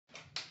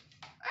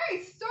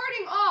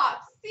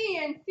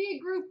CNC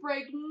group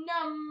break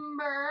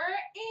number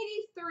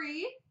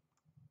 83.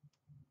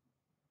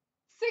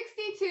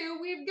 62,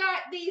 we've got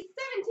the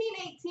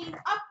 1718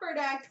 Upper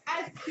Deck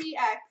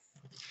SPX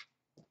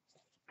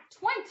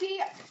 20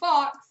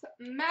 box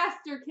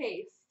master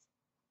case.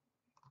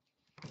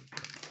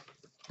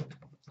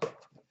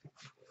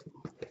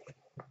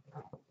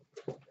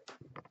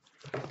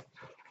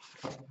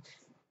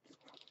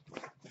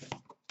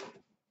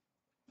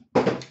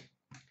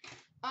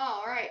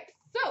 All right,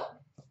 so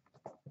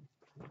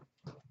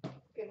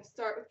gonna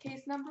start with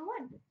case number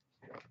 1.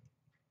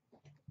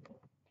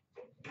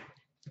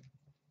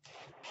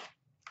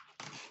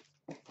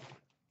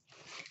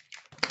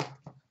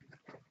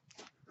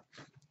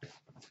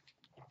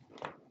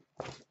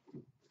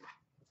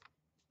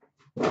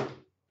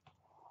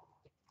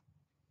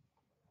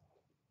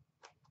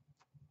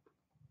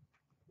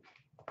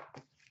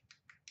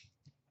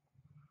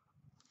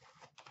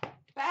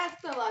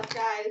 Best of luck,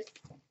 guys.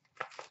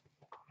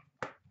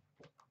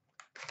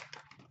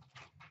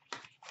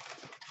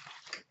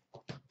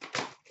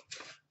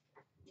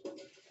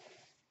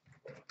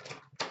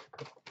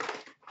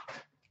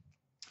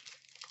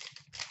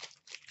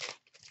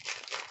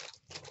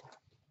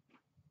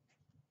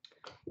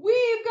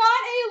 We've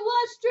got a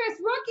Lustrous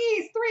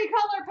Rookies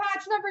 3-color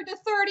patch number to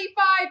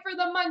 35 for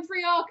the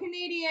Montreal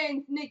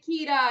Canadiens,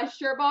 Nikita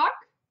Scherbak.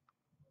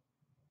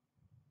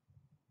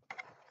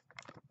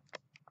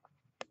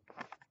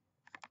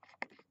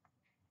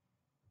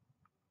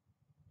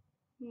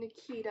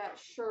 Nikita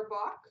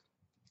Scherbak.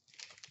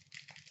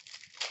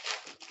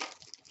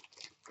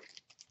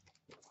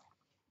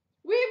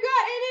 We've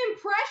got an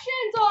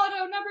Impressions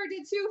auto number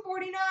to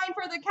 249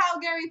 for the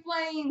Calgary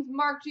Flames,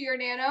 Mark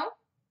Giordano.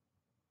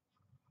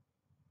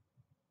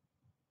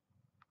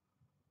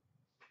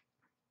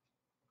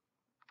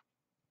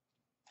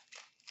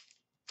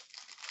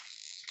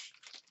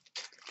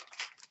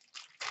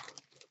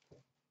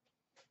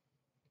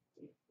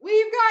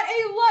 We've got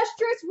a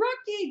Lustrous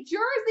Rookie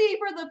jersey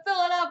for the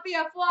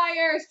Philadelphia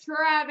Flyers,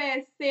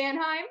 Travis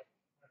Sanheim.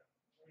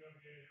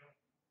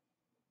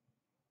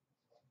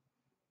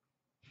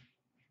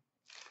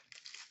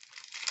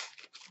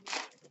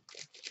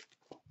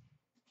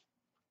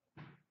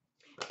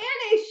 And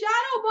a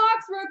Shadow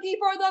Box rookie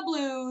for the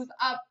Blues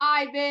of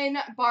Ivan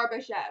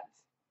Barbashev,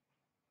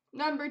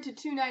 number to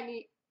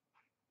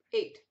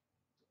 298.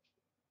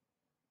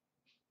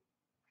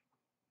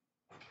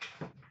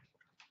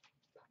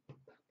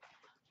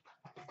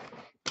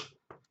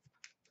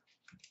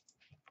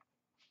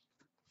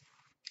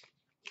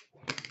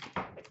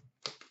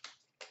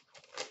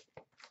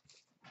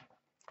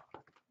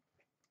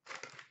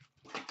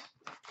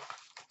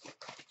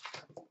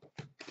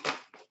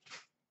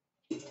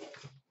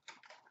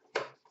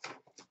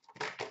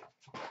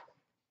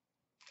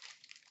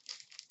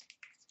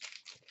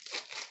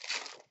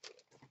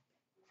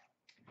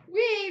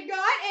 We've got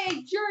a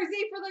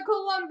jersey for the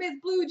Columbus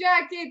Blue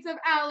Jackets of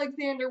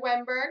Alexander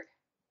Wennberg.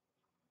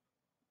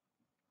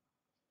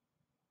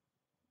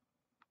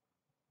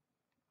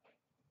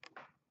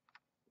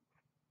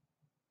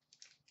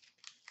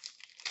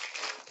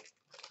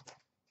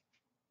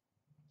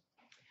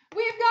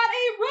 We've got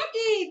a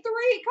rookie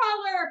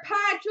 3-color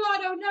patch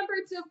auto number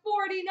to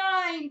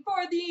 49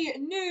 for the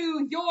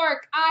New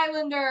York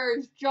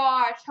Islanders,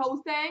 Josh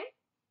Hosang.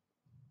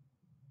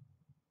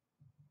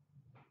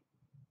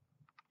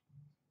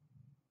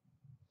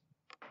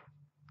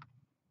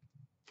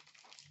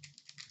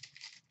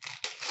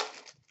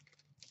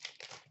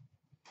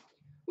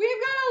 We've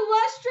got a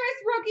Lustrous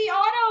Rookie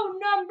auto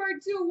number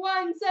to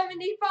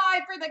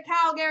 175 for the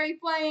Calgary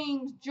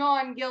Flames,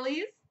 John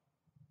Gillies.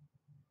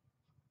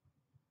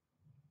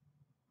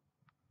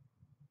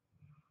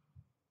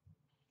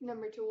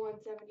 Number to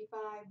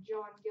 175,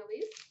 John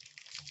Gillies.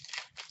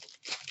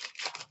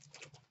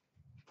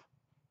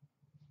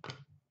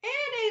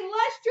 And a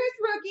Lustrous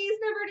Rookies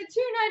number to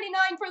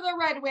 299 for the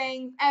Red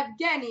Wings,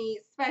 Evgeny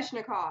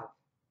Svechnikov.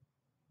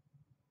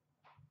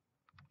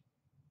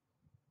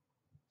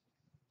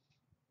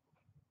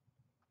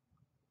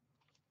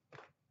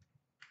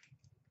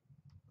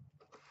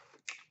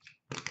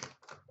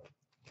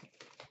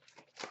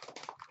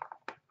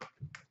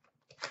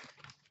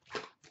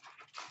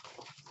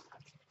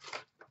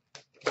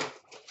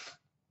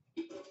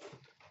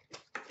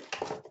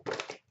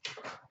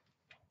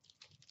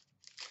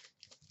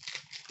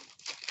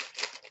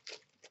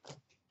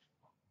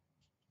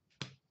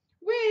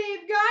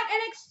 We've got an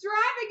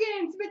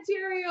Extravagance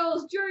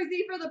Materials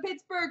jersey for the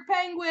Pittsburgh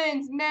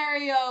Penguins,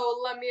 Mario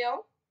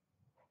Lemieux.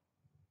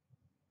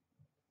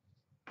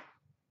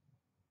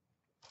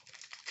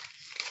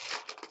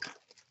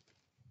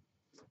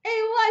 A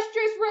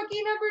Lustrous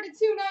Rookie number to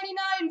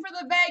 299 for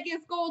the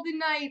Vegas Golden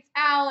Knights,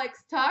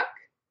 Alex Tuck.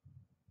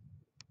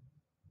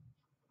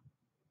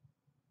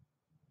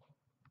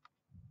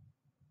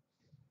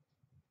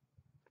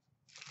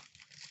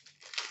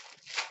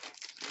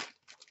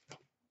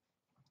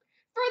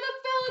 For the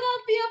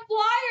Philadelphia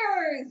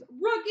Flyers,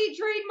 rookie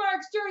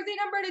trademarks jersey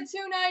number to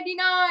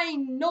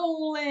 299,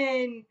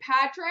 Nolan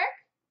Patrick.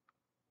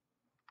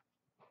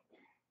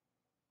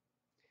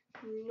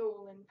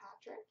 Nolan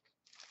Patrick.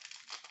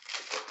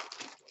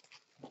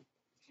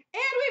 And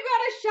we've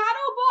got a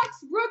Shadow Box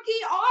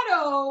rookie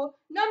auto,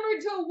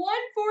 numbered to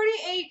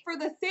 148 for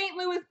the St.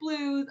 Louis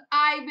Blues,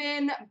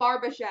 Ivan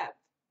Barbashev.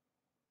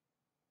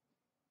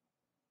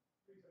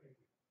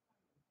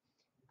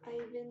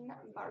 Ivan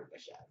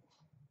Barbashev.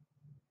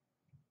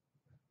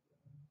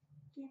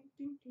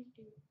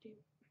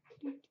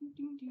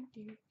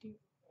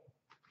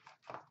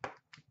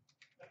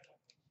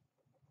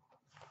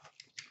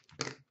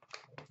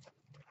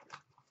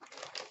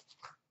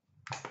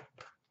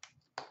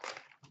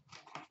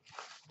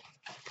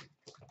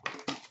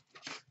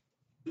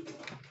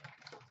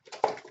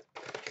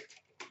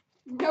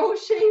 No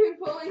shame in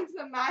pulling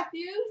some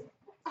Matthews?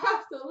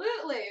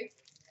 Absolutely.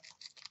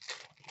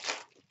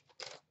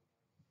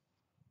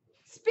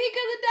 Speak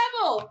of the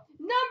devil,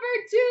 number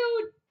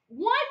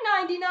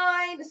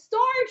 2/199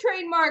 Star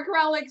Trademark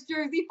Relics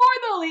jersey for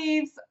the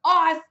Leafs,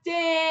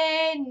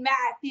 Austin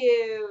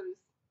Matthews.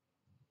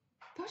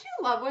 Don't you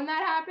love when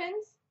that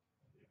happens?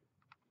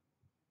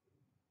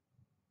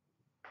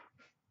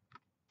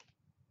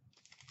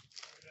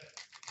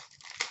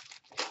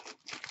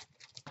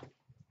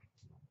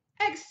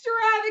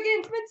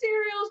 Extravagant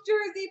Materials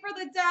jersey for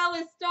the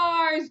Dallas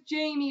Stars,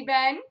 Jamie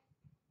Benn.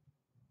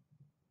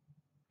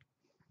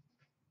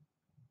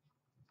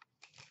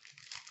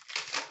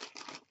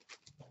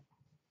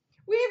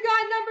 We've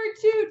got number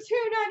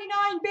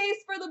 2/299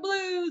 base for the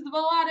Blues,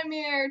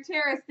 Vladimir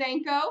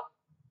Tarasenko.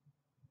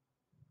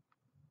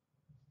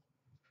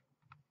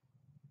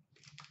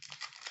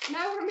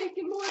 Now we're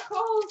making more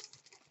calls.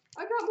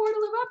 I got more to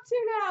live up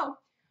to now.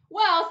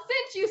 Well,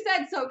 since you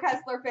said so,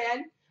 Kessler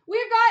fan,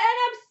 we've got an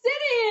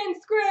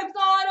Obsidian Scripts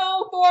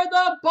auto for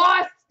the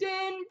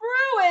Boston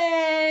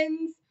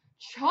Bruins,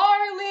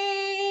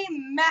 Charlie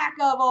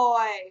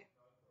McAvoy.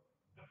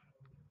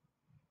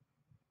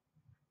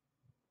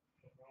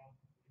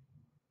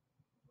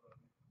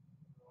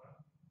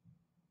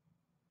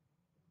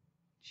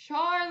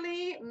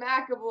 Charlie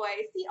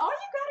McAvoy. See, all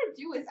you gotta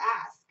do is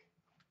ask.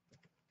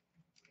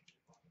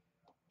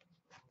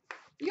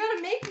 You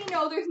gotta make me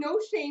know there's no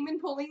shame in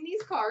pulling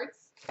these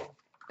cards.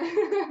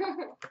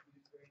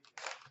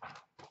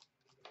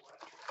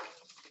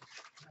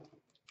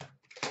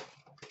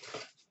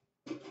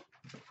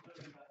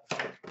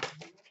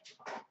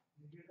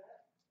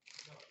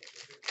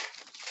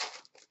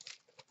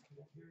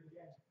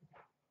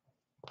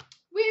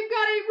 We've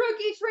got a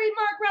rookie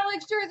trademark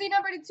relics jersey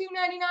number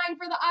 /299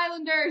 for the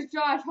Islanders,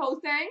 Josh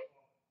Hosang.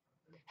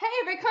 Hey,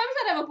 if it comes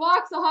out of a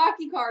box of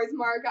hockey cards,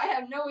 Mark, I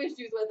have no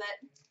issues with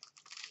it.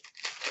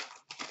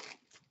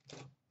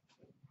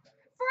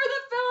 For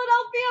the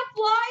Philadelphia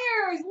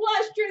Flyers,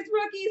 lustrous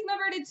rookies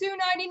number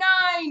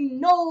 /299,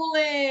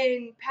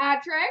 Nolan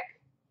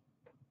Patrick.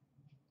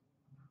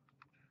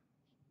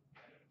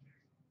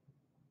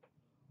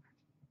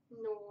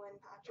 Nolan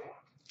Patrick.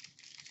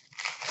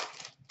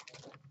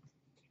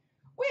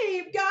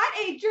 We've got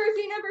a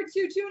jersey number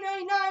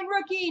 /299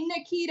 rookie,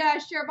 Nikita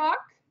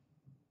Sherbak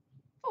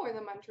for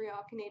the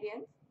Montreal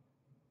Canadiens.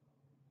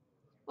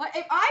 Well,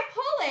 if I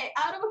pull it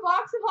out of a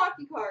box of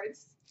hockey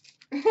cards,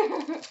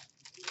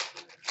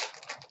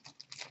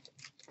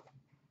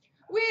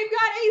 we've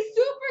got a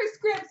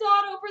Superscripts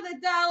auto for the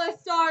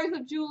Dallas Stars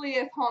of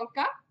Julius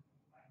Honka.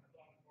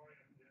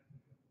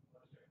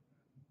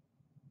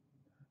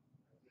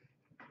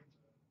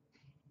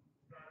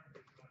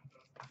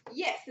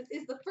 Yes, this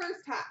is the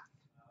first half.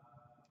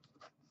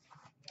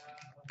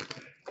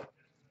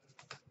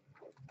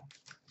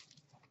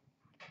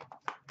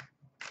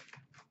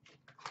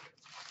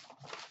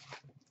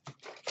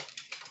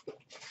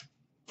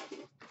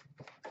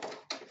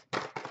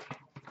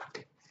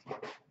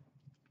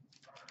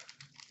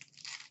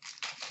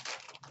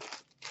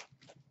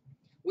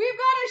 We've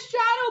got a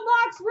Shadow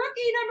Box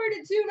rookie number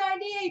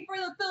 /298 for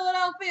the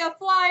Philadelphia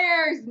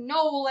Flyers,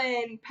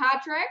 Nolan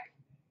Patrick.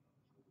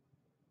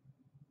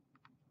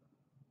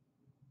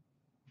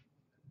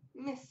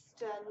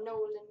 Mr.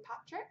 Nolan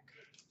Patrick.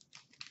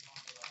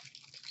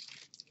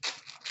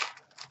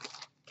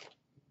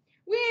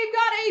 We've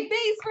got a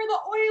base for the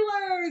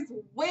Oilers,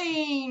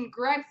 Wayne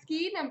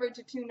Gretzky, number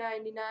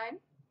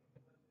 /299,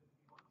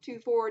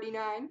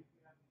 249.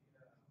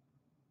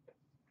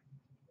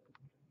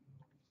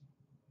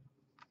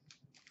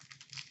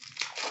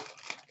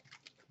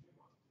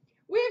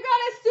 We've got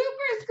a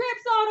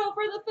Superscripts auto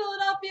for the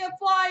Philadelphia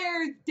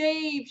Flyers,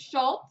 Dave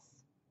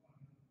Schultz.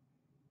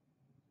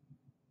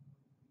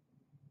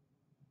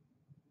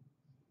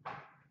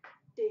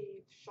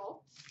 Dave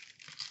Schultz.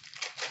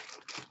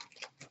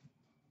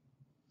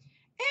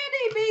 And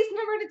a base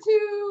number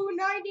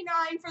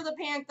 /299 for the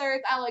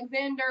Panthers,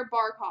 Alexander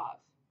Barkov.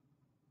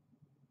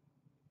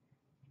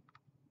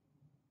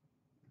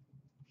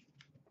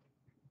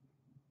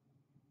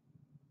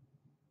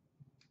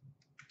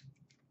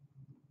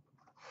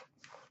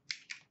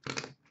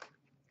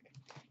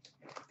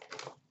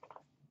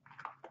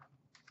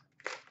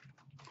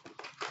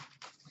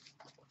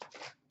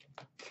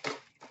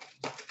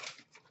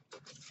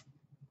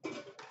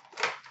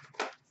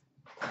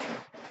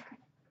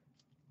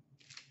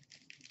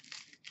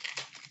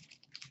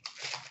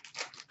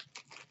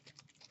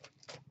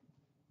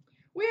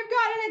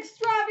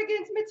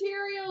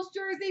 materials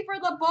jersey for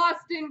the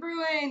Boston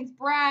Bruins,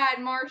 Brad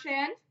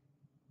Marchand.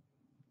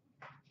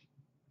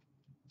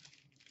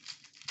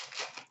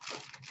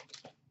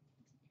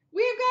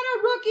 We've got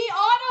a rookie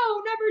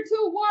auto, number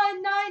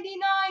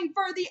 2/199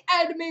 for the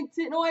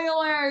Edmonton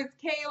Oilers,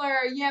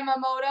 Kailer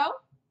Yamamoto.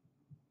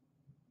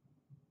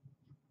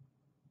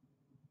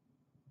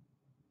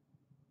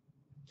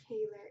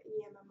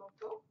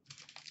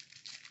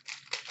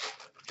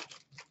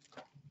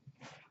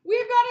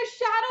 We've got a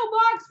shadow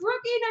box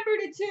rookie, number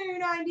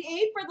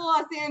 2/298 for the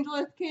Los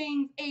Angeles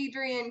Kings,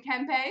 Adrian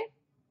Kempe.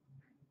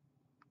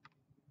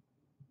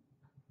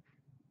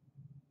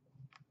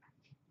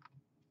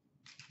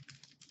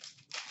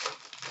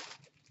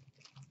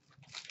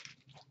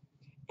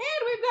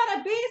 And we've got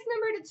a base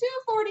number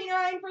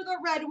 /249 for the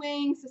Red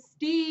Wings,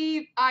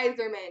 Steve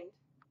Yzerman.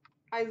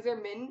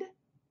 Yzerman.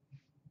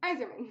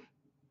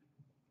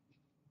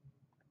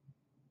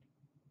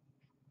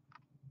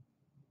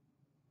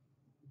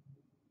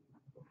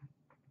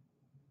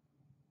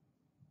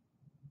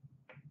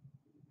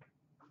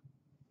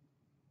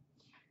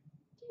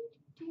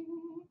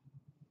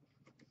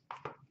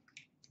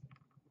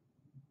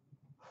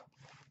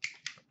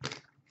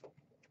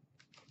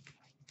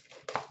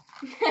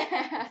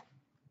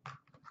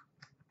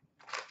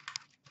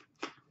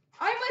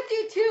 I'm with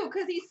you too,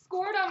 because he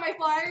scored on my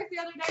Flyers the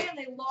other day and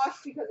they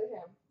lost because of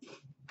him.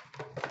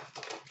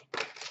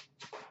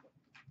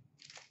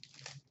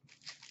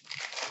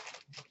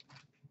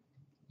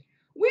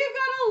 We've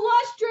got a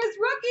lustrous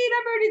rookie,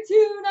 number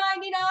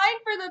 /299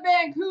 for the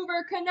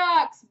Vancouver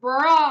Canucks,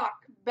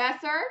 Brock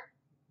Besser.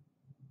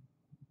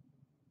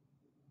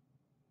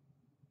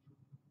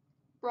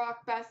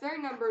 Brock Besser,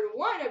 number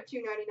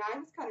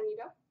 1/299. It's kind of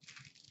neato.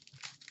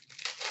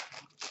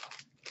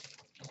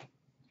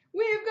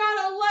 We've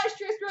got a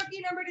lustrous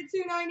rookie, number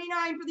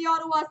 /299 for the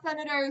Ottawa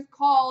Senators,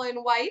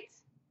 Colin White.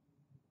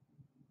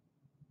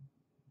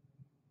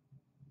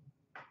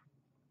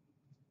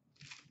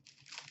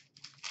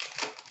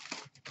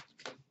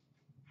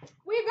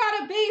 We've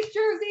got a base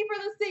jersey for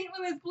the St.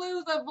 Louis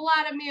Blues of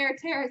Vladimir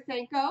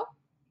Tarasenko.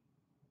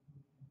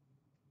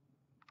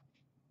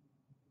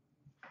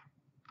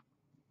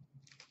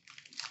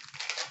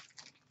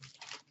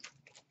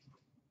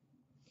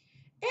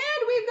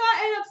 And we've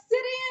got an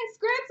Obsidian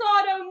Scripts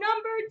auto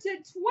number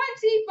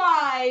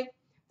 /25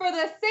 for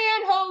the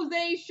San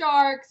Jose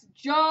Sharks,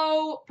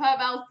 Joe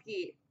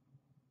Pavelski.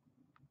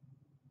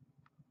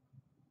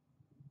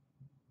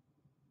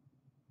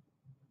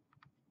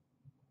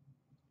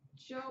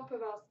 Joe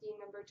Pavelski,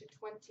 number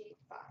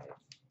 /25.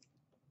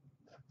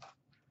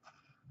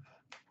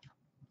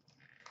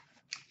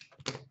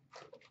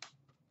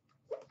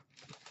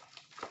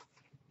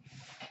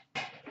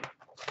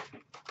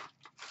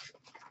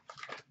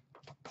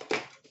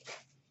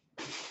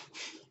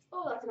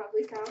 Oh, that's an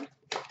ugly sound.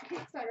 I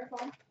hate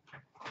styrofoam.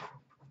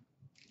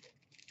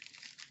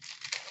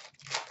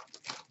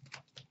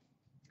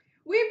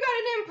 We've got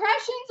an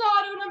Impressions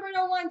auto, number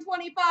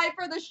 /125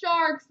 for the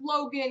Sharks,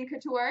 Logan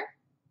Couture.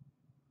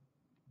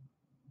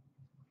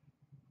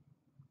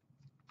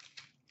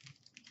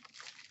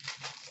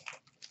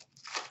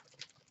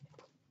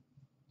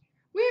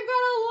 We've got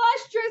a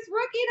lustrous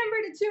rookie,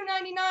 number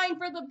 /299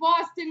 for the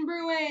Boston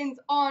Bruins,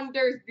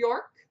 Anders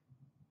Bjork.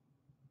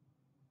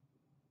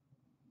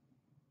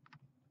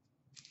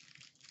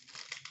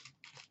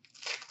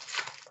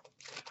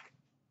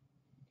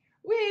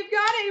 We've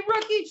got a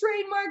rookie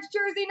trademarks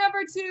jersey,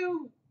 number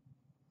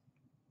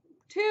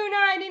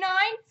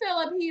 /299,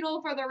 Philip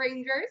Hedl for the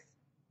Rangers.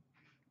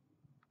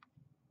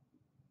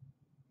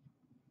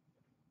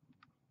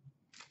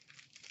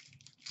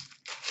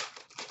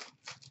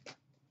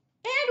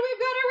 And we've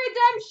got a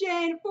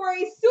redemption for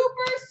a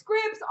Super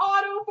Scripts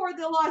auto for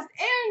the Los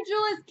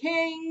Angeles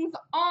Kings,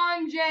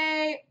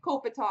 Anze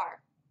Kopitar.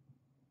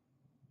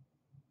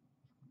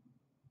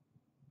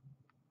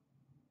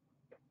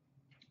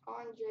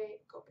 Anze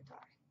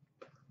Kopitar.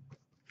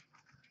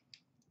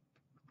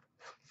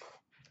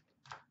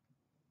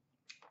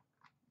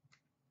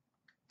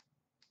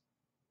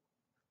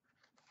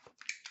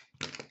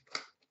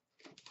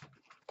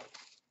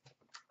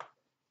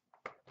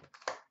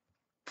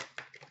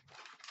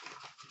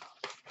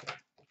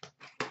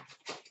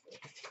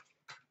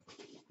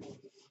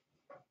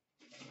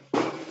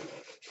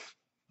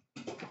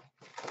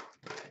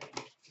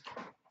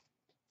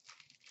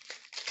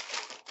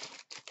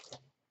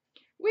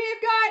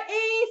 We've got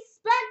a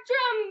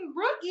Spectrum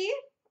rookie,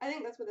 I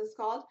think that's what this is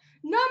called,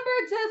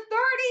 number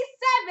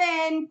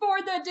 /37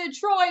 for the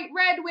Detroit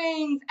Red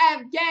Wings,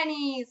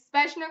 Evgeny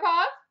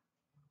Svechnikov.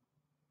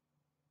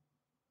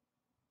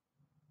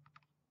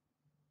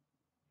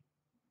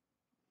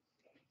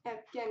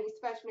 Evgeny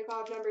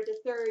Svechnikov, number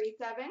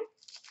 /37.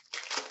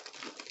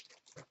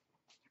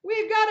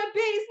 We've got a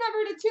base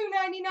number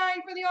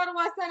 /299 for the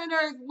Ottawa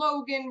Senators,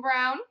 Logan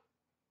Brown.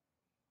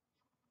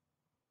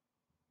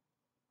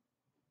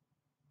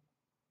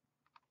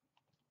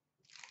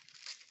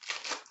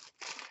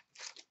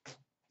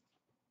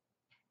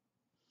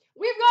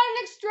 We've got an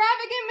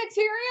extravagant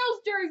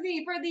materials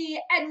jersey for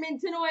the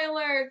Edmonton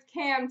Oilers,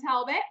 Cam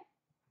Talbot.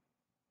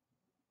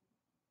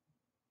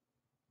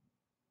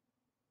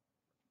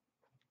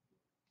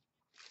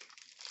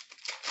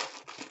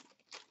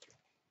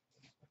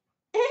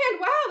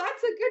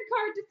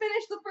 card to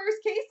finish the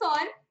first case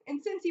on,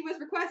 and since he was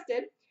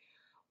requested,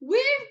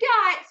 we've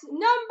got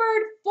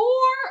numbered 4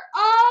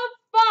 of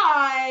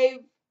 5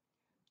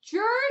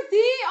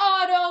 jersey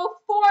auto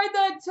for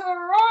the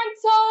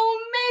Toronto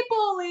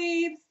Maple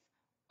Leafs,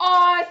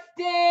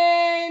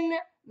 Austin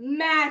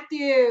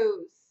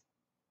Matthews.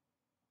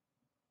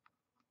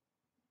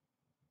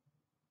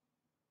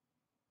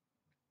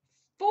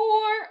 4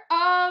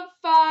 of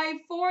 5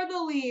 for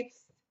the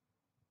Leafs,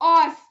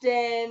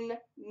 Austin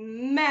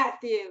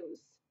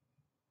Matthews.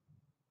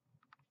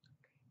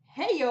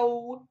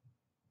 Heyo.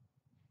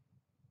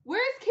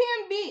 Where's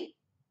Cam B?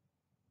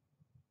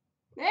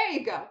 There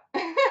you go.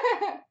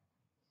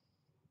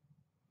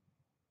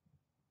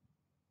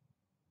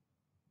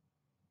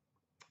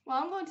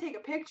 Well, I'm going to take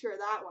a picture of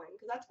that one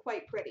because that's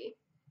quite pretty.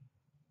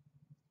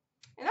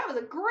 And that was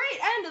a great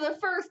end of the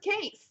first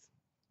case.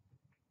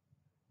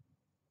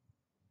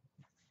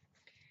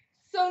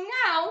 So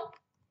now,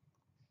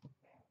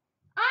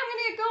 I'm going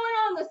to get going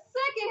on the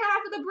second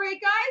half of the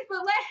break, guys.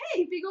 But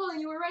hey, Big Olin,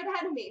 you were right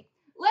ahead of me.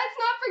 Let's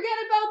not forget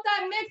about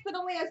that mix that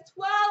only has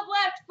 12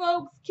 left,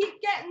 folks.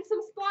 Keep getting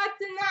some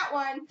spots in that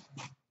one.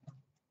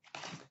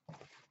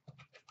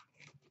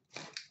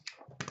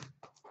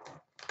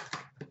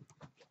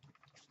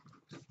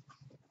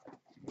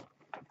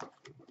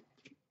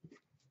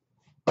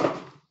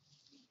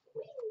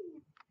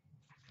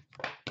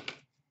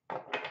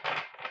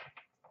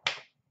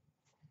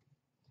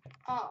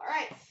 All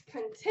right,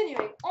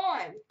 continuing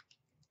on.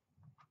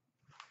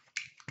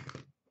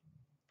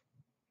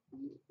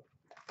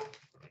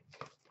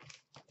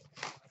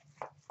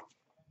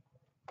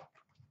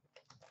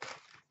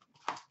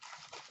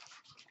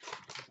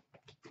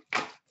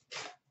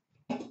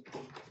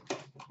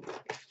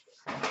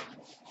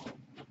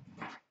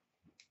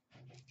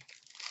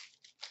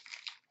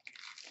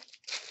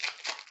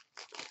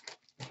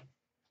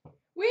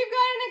 We've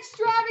got an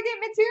extravagant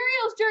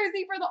materials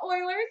jersey for the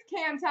Oilers,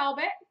 Cam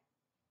Talbot.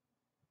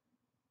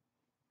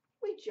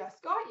 We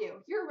just got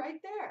you. You're right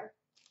there.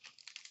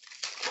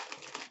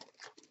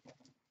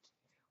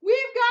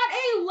 We've got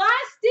a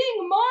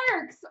lasting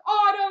marks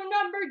auto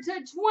number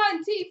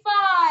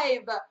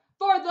 /25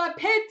 for the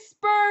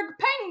Pittsburgh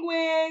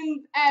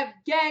Penguins,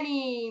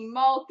 Evgeny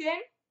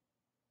Malkin.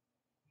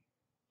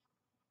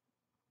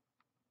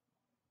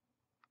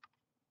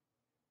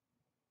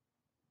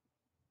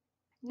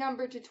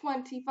 Number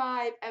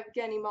 /25,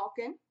 Evgeny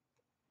Malkin.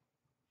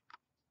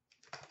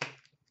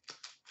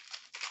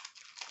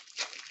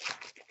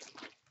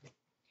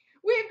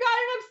 We've got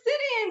an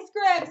Obsidian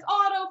Scripts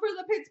auto for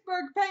the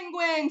Pittsburgh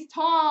Penguins,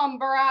 Tom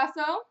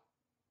Barrasso.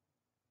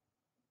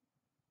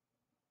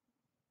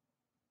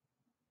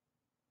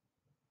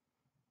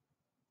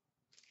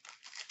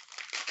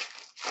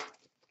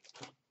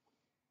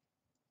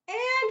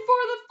 And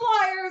for the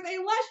Flyers, a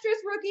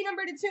lustrous rookie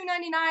number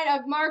 /299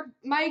 of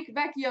Mike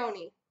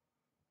Vecchione.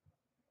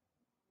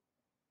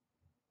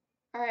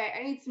 All right,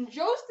 I need some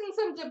Jost and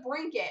some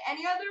DeBrincat.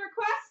 Any other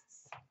requests?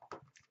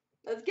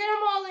 Let's get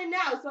them all in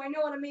now so I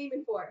know what I'm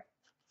aiming for.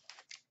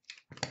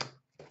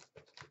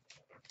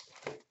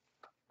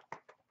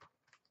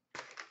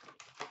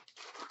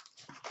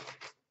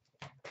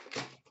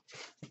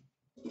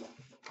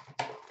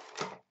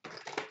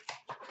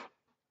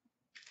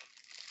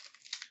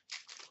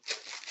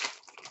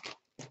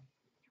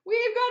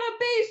 We've got a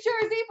base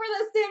jersey for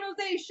the San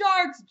Jose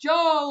Sharks,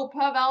 Joe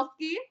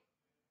Pavelski.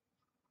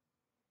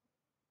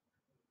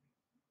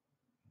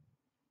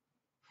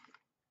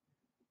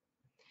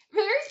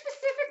 Very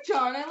specific,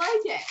 John. I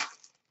like it.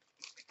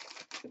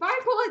 If I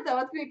pull it, though,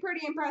 it's going to be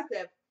pretty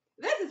impressive.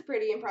 This is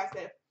pretty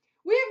impressive.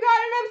 We've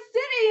got an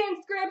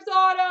Obsidian Scripts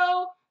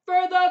auto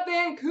for the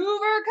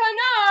Vancouver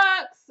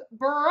Canucks,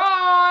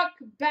 Brock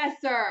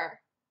Besser.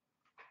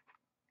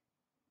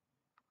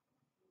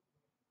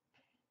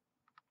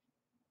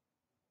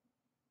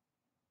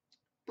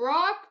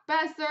 Brock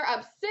Besser,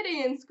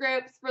 Obsidian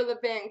Scripts for the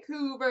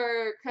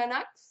Vancouver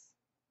Canucks.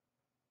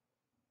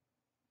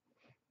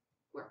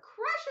 We're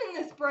crushing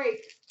this break.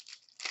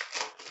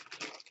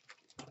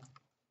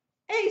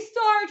 A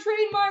Star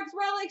Trademarks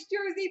Relics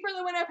jersey for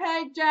the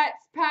Winnipeg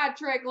Jets,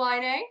 Patrick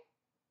Laine.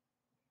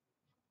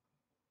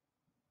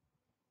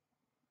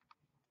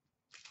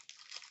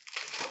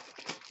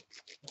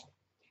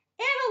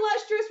 And a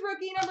lustrous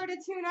rookie number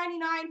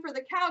 /299 for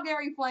the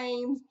Calgary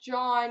Flames,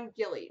 John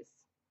Gillies.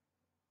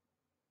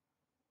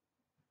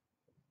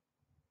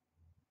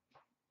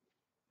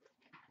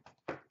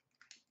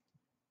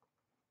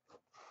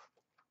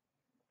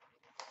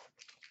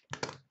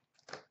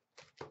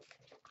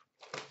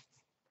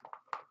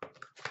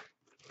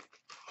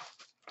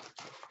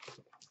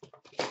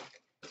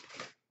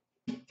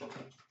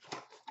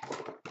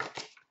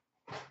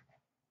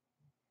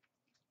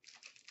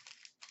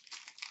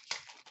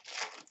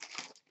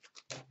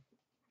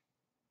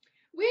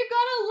 We've got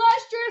a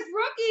lustrous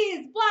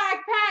rookies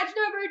black patch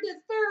number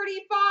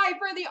 /35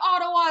 for the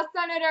Ottawa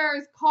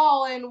Senators,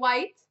 Colin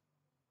White.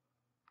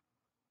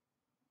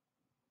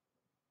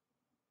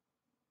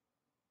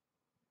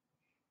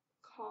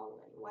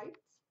 Colin White.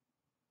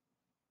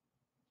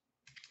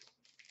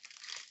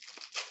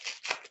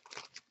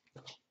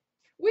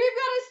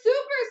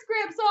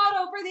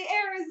 for the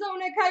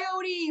Arizona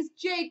Coyotes,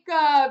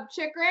 Jacob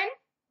Chikrin.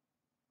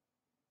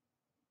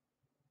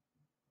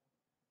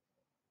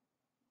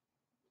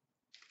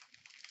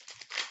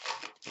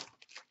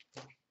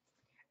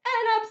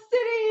 An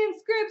Obsidian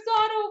Scripts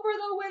auto for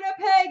the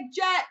Winnipeg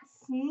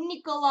Jets,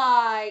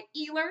 Nikolai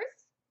Ehlers.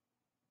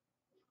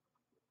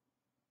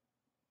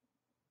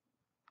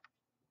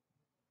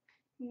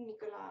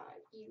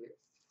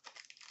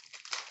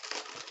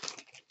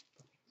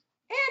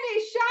 And a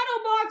Shadow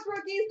Box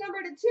Rookies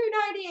number to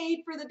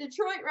 298 for the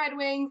Detroit Red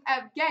Wings,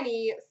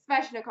 Evgeny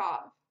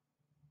Sveshnikov.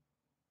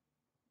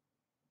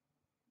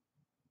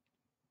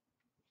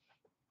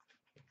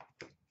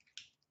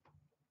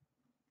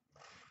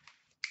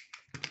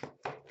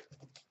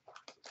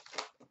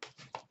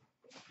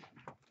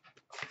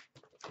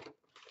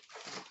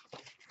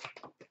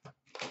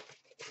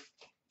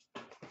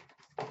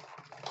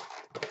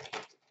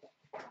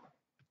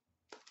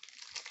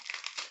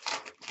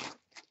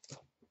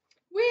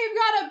 We've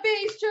got a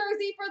base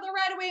jersey for the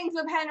Red Wings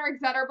of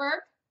Henrik Zetterberg.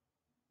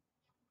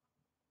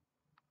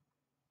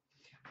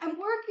 I'm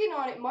working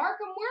on it, Mark.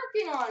 I'm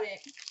working on it.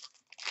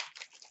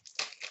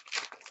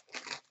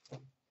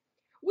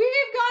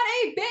 We've got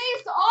a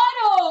base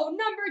auto,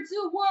 number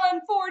to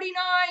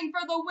 149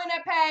 for the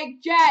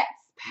Winnipeg Jets,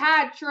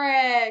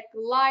 Patrick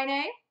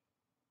Laine.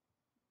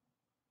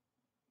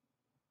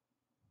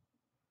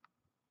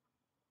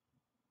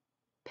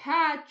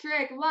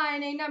 Patrick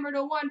Laine, number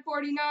to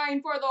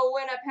 149 for the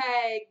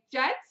Winnipeg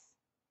Jets.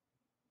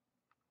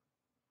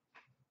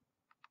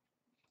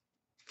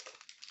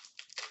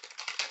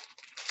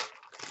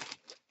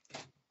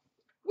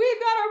 We've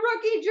got a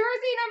rookie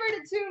jersey number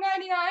to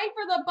 299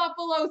 for the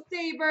Buffalo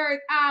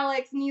Sabres,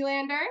 Alex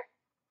Nylander.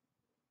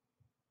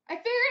 I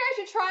figured I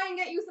should try and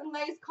get you some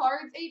nice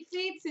cards,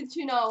 8-seed, since,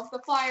 you know, the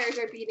Flyers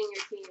are beating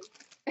your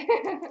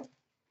team.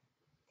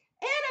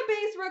 And a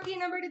base rookie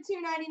number to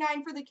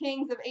 299 for the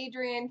Kings of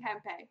Adrian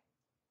Kempe.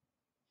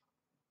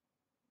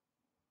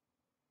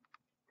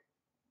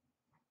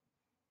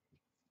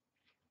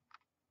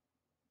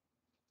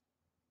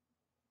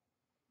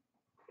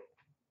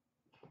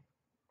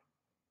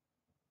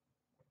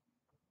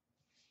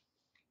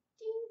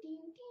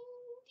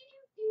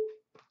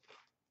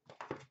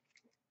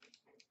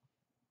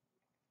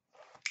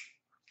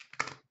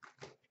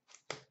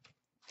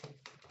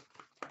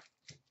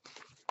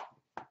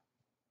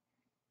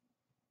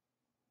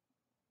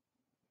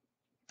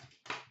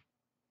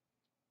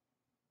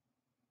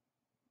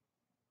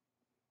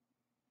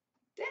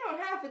 They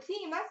don't have a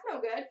team. That's no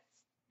good.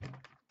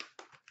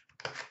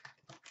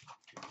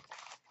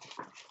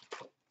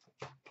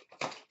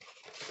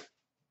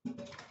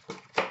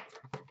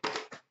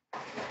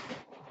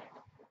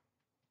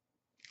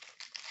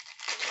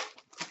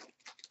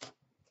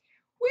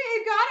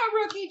 We've got a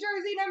rookie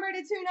jersey number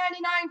to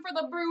 299 for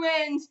the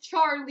Bruins,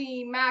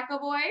 Charlie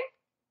McAvoy.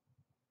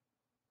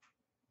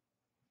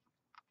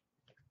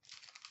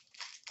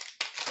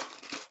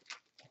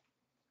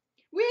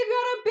 We've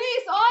got a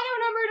base auto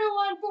number to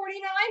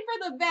 149 for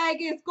the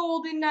Vegas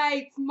Golden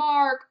Knights,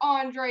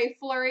 Marc-Andre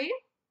Fleury.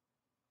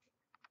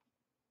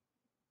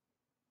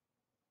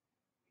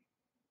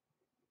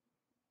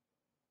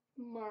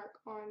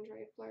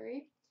 Marc-Andre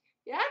Fleury.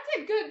 Yeah,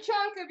 that's a good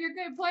chunk of your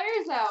good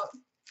players out.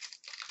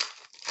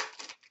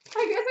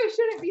 I guess I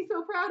shouldn't be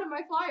so proud of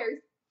my Flyers.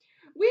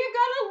 We've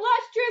got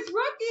illustrious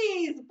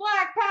rookies.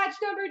 Black patch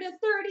number to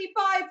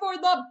 35 for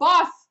the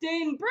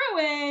Boston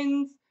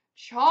Bruins,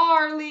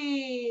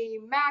 Charlie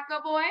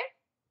McAvoy.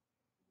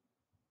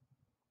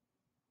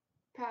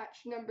 Patch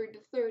number to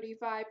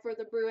 35 for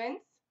the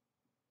Bruins.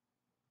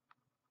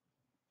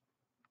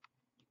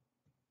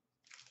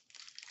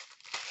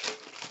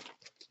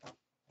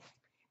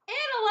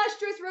 And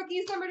illustrious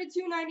rookies number to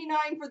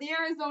 299 for the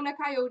Arizona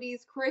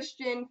Coyotes,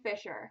 Christian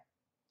Fischer.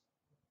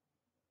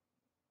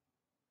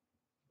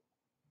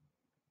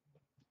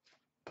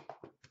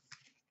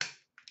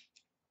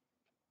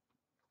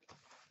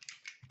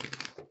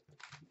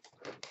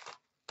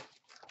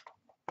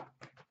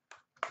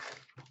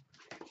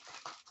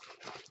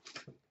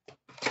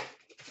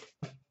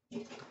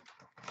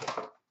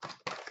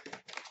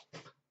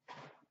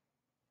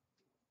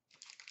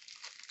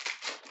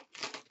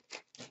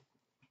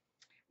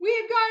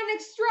 We've got an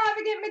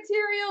extravagant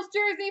materials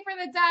jersey for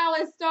the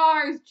Dallas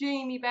Stars,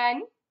 Jamie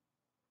Benn.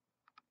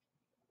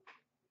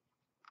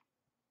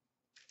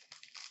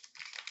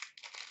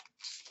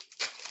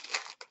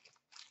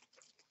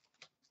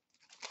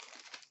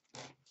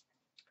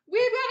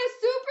 We've got a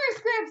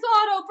Superscripts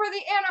auto for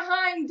the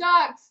Anaheim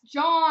Ducks,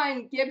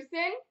 John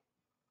Gibson.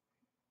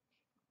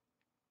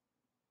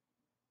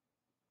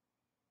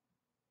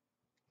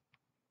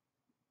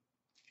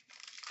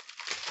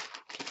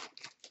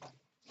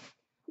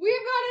 We've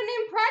got an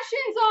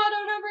Impressions auto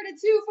number to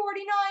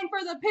 249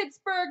 for the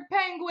Pittsburgh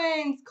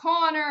Penguins,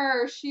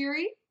 Connor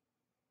Sheary.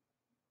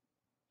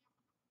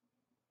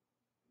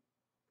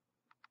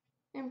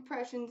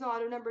 Impressions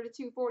auto number to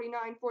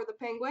 249 for the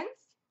Penguins.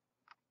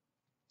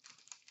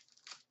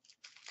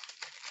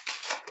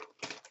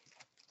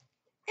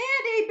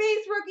 And a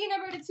base rookie rookie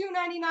number to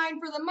 299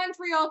 for the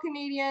Montreal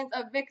Canadiens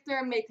of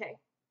Victor Mete.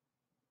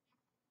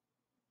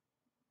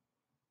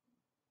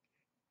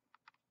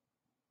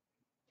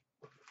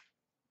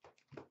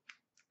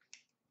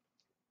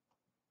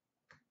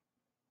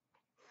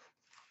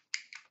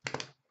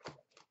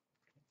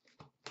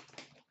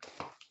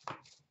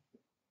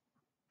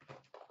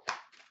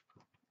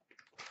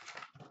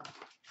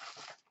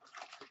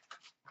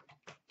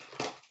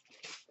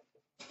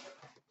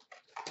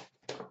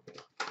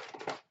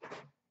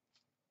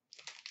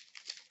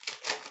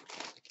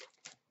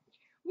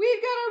 We've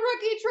got a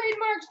rookie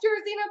trademarks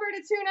jersey number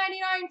to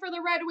 299 for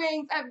the Red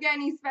Wings,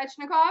 Evgeny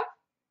Svechnikov.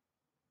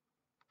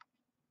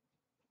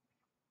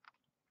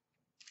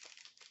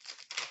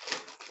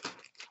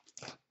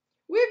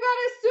 We've got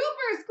a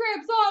Super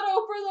Scripts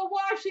auto for the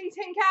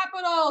Washington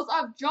Capitals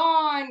of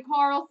John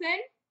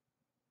Carlson.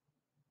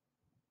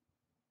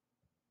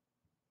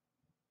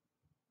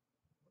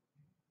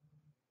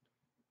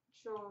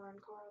 John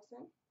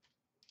Carlson.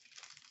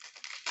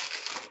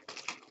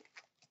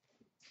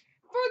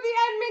 For the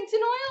Edmonton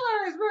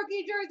Oilers,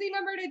 rookie jersey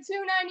number to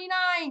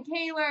 299,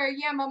 Taylor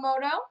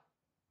Yamamoto.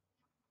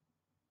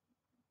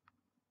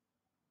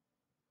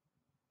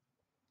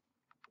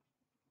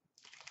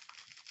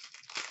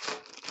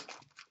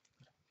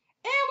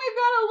 And we've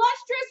got a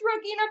lustrous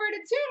rookie number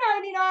to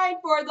 299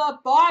 for the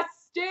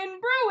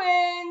Boston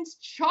Bruins,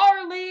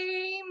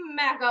 Charlie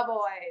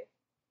McAvoy.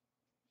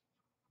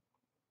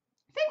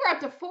 I think we're up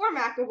to 4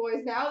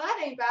 McAvoys now.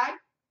 That ain't bad.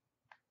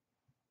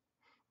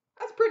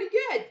 That's pretty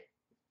good.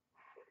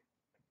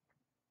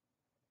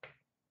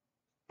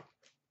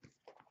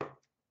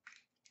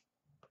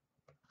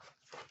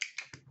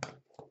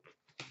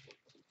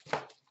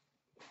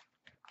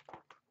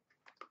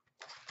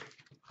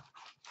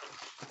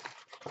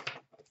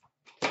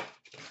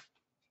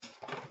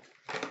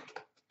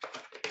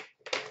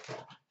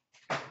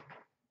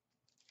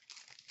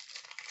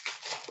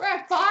 We're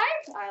at 5.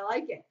 I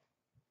like it.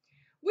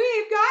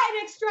 We've got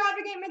an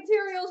extravagant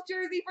materials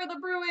jersey for the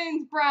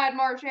Bruins, Brad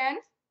Marchand.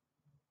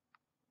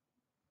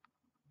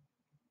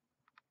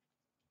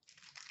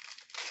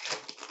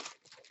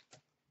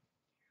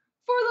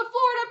 For the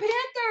Florida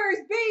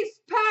Panthers, base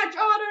patch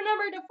auto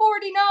number to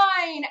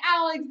 49,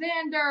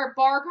 Alexander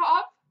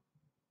Barkov.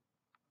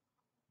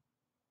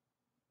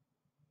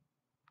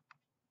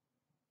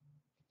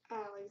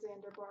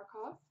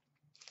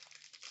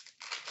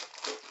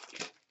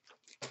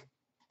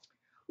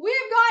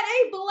 We've got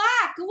a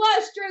black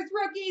lustrous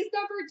rookies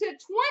number to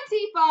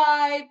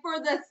 25 for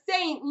the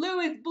St.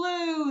 Louis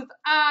Blues,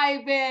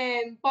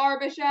 Ivan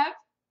Barbashev.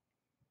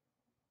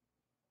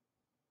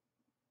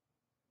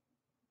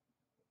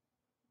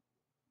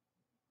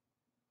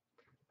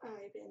 And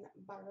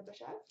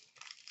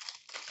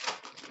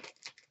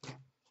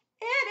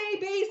a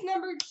base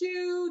number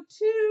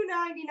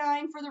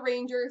 299 for the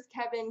Rangers,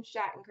 Kevin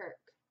Shattenkirk.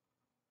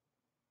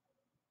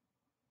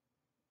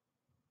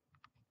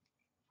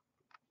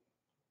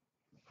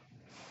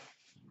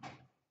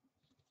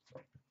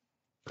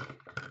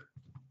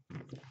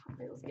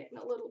 It's getting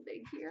a little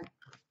big here.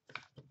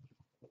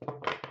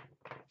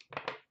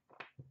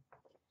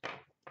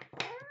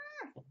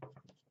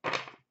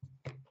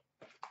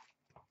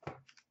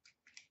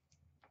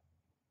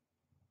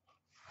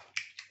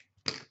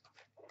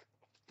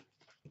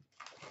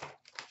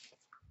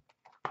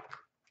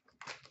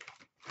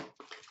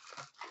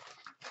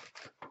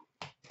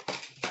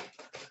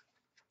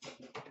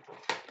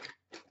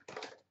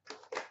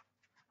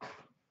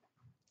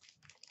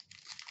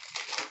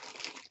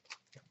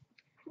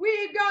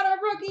 We've got a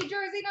rookie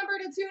jersey number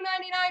to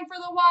 299 for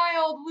the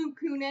Wild, Luke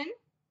Kunin.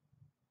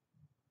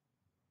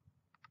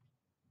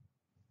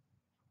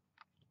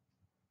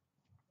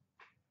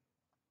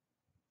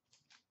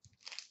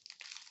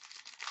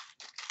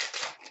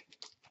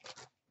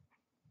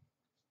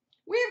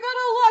 We've got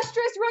a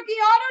lustrous rookie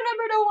auto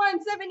number to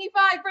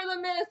 175 for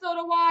the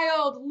Minnesota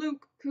Wild,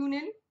 Luke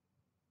Kunin.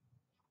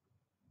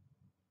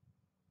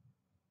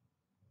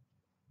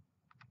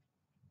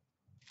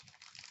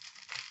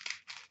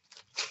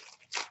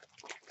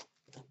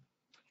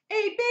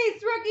 A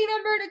base rookie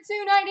number to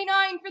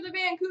 299 for the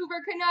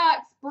Vancouver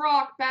Canucks,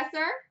 Brock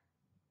Besser.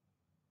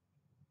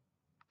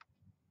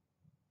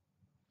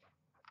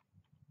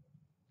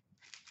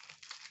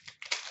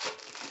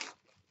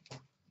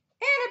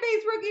 And a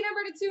base rookie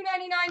number to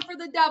 299 for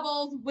the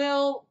Devils,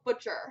 Will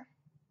Butcher.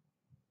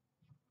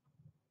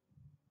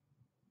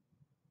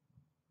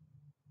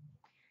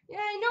 Yeah,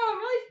 I know, I'm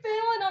really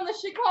failing on the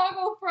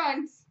Chicago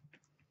front.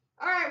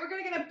 All right, we're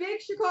going to get a big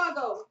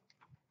Chicago.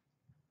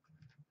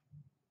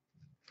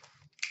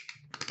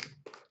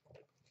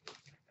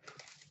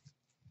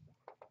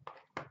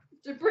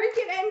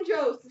 DeBrincat and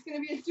Jost. It's going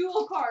to be a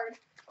dual card.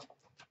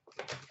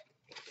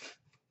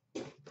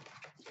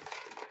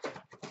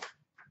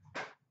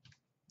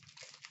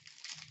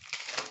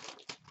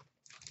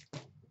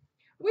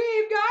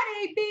 We've got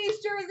a base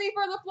jersey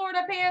for the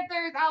Florida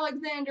Panthers,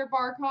 Alexander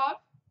Barkov.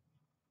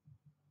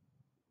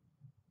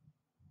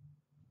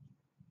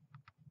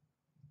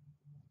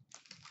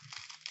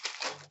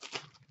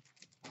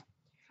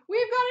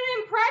 We've got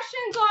an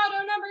Impressions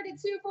auto number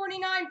to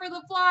 $2.49 for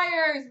the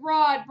Flyers,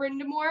 Rod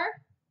Brindamore.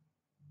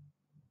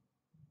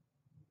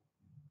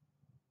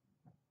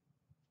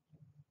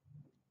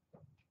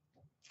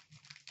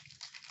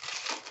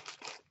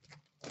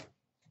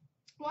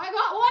 Well, I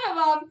got one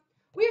of them.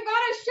 We've got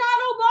a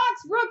Shadow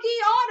Box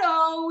rookie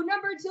auto,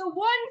 number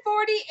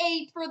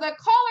 /148 for the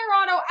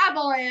Colorado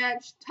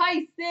Avalanche,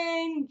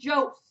 Tyson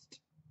Jost.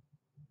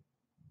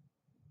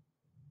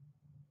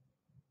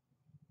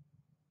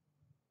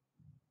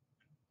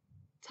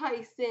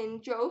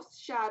 Tyson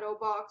Jost, Shadow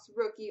Box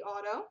rookie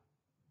auto.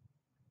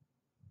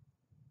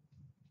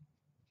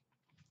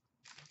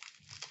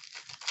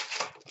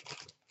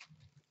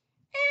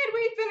 And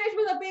we finish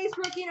with a base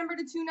rookie number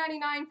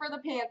 /299 for the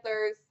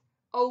Panthers,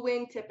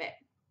 Owen Tippett.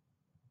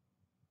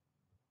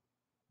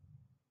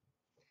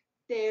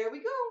 There we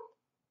go.